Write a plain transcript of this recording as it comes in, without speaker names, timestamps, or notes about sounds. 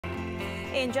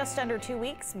In just under 2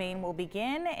 weeks, Maine will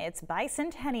begin its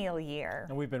bicentennial year.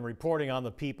 And we've been reporting on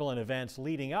the people and events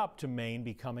leading up to Maine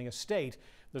becoming a state.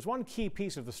 There's one key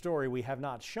piece of the story we have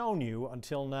not shown you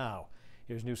until now.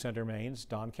 Here's News Center Maine's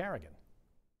Don Carrigan.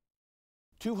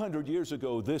 200 years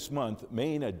ago this month,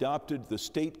 Maine adopted the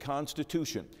state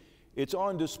constitution. It's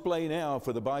on display now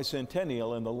for the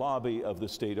bicentennial in the lobby of the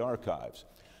state archives.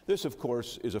 This, of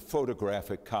course, is a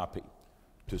photographic copy.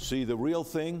 To see the real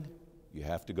thing, you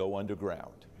have to go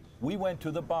underground. We went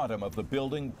to the bottom of the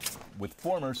building with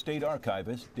former state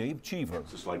archivist Dave Cheever.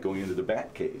 It's just like going into the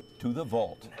Batcave. To the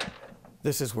vault.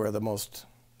 This is where the most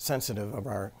sensitive of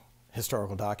our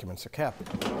historical documents are kept.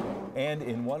 And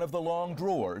in one of the long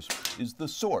drawers is the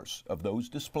source of those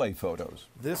display photos.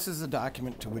 This is the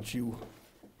document to which you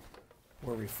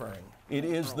were referring. It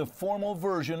is the formal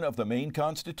version of the Maine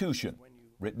Constitution,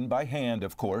 written by hand,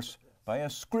 of course, by a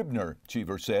scrivener,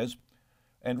 Cheever says,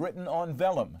 and written on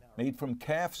vellum made from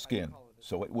calf skin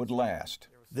so it would last.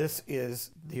 This is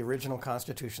the original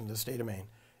Constitution of the state of Maine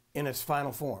in its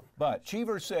final form. But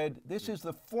Cheever said this is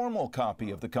the formal copy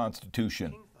of the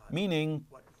Constitution, meaning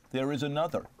there is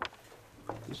another.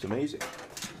 It's amazing.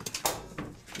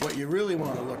 What you really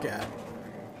want to look at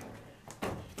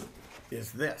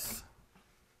is this.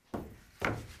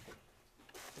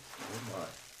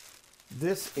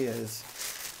 This is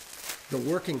the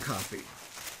working copy.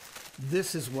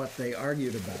 This is what they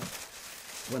argued about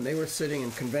when they were sitting in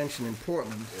convention in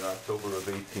Portland. In October of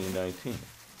 1819.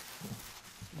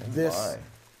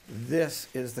 This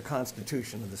is the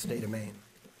Constitution of the state of Maine.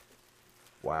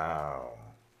 Wow.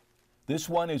 This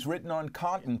one is written on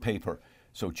cotton paper,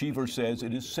 so Cheever says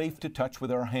it is safe to touch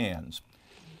with our hands.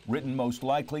 Written most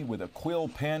likely with a quill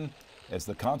pen as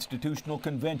the Constitutional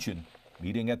Convention,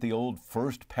 meeting at the old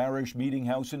First Parish Meeting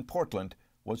House in Portland,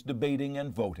 was debating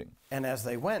and voting. And as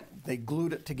they went, they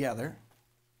glued it together.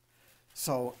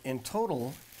 So in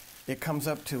total, it comes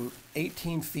up to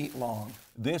 18 feet long.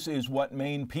 This is what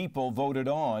Maine people voted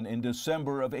on in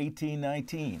December of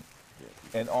 1819.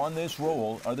 And on this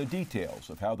roll are the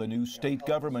details of how the new state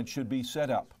government should be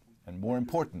set up, and more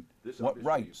important, what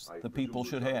rights the people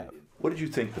should have. What did you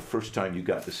think the first time you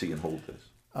got to see and hold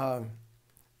this?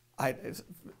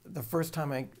 The first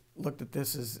time I looked at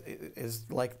this is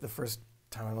like the first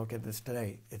time I look at this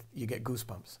today. You get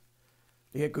goosebumps.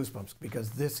 You get goosebumps because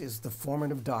this is the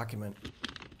formative document.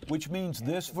 Which means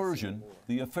this version,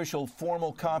 the official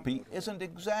formal copy, isn't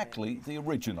exactly the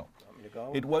original.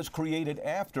 It was created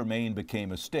after Maine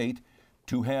became a state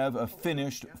to have a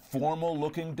finished,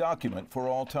 formal-looking document for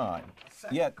all time.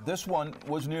 Yet this one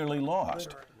was nearly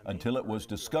lost until it was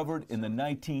discovered in the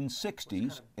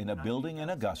 1960s in a building in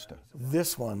Augusta.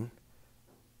 This one,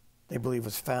 they believe,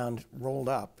 was found rolled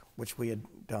up, which we had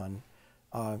done,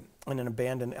 in an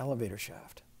abandoned elevator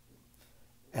shaft.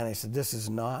 And they said, this is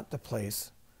not the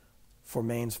place for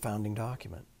Maine's founding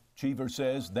document. Cheever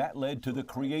says that led to the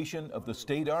creation of the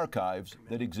state archives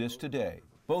that exist today.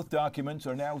 Both documents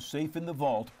are now safe in the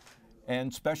vault,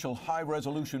 and special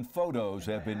high-resolution photos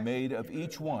have been made of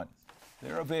each one.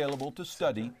 They're available to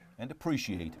study and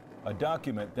appreciate, a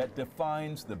document that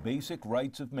defines the basic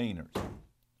rights of Mainers.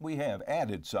 We have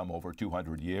added some over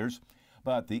 200 years,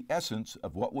 but the essence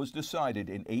of what was decided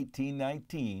in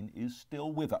 1819 is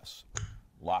still with us,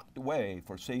 locked away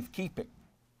for safekeeping,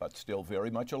 but still very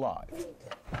much alive.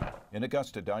 In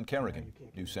Augusta, Don Carrigan,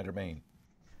 News Center, Maine.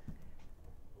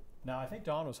 Now, I think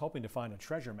Don was hoping to find a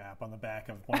treasure map on the back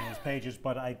of one of those pages,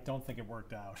 but I don't think it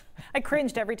worked out. I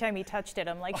cringed every time he touched it.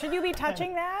 I'm like, should you be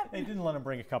touching that? They didn't let him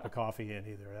bring a cup of coffee in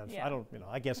either. Yeah.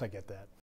 I guess I get that.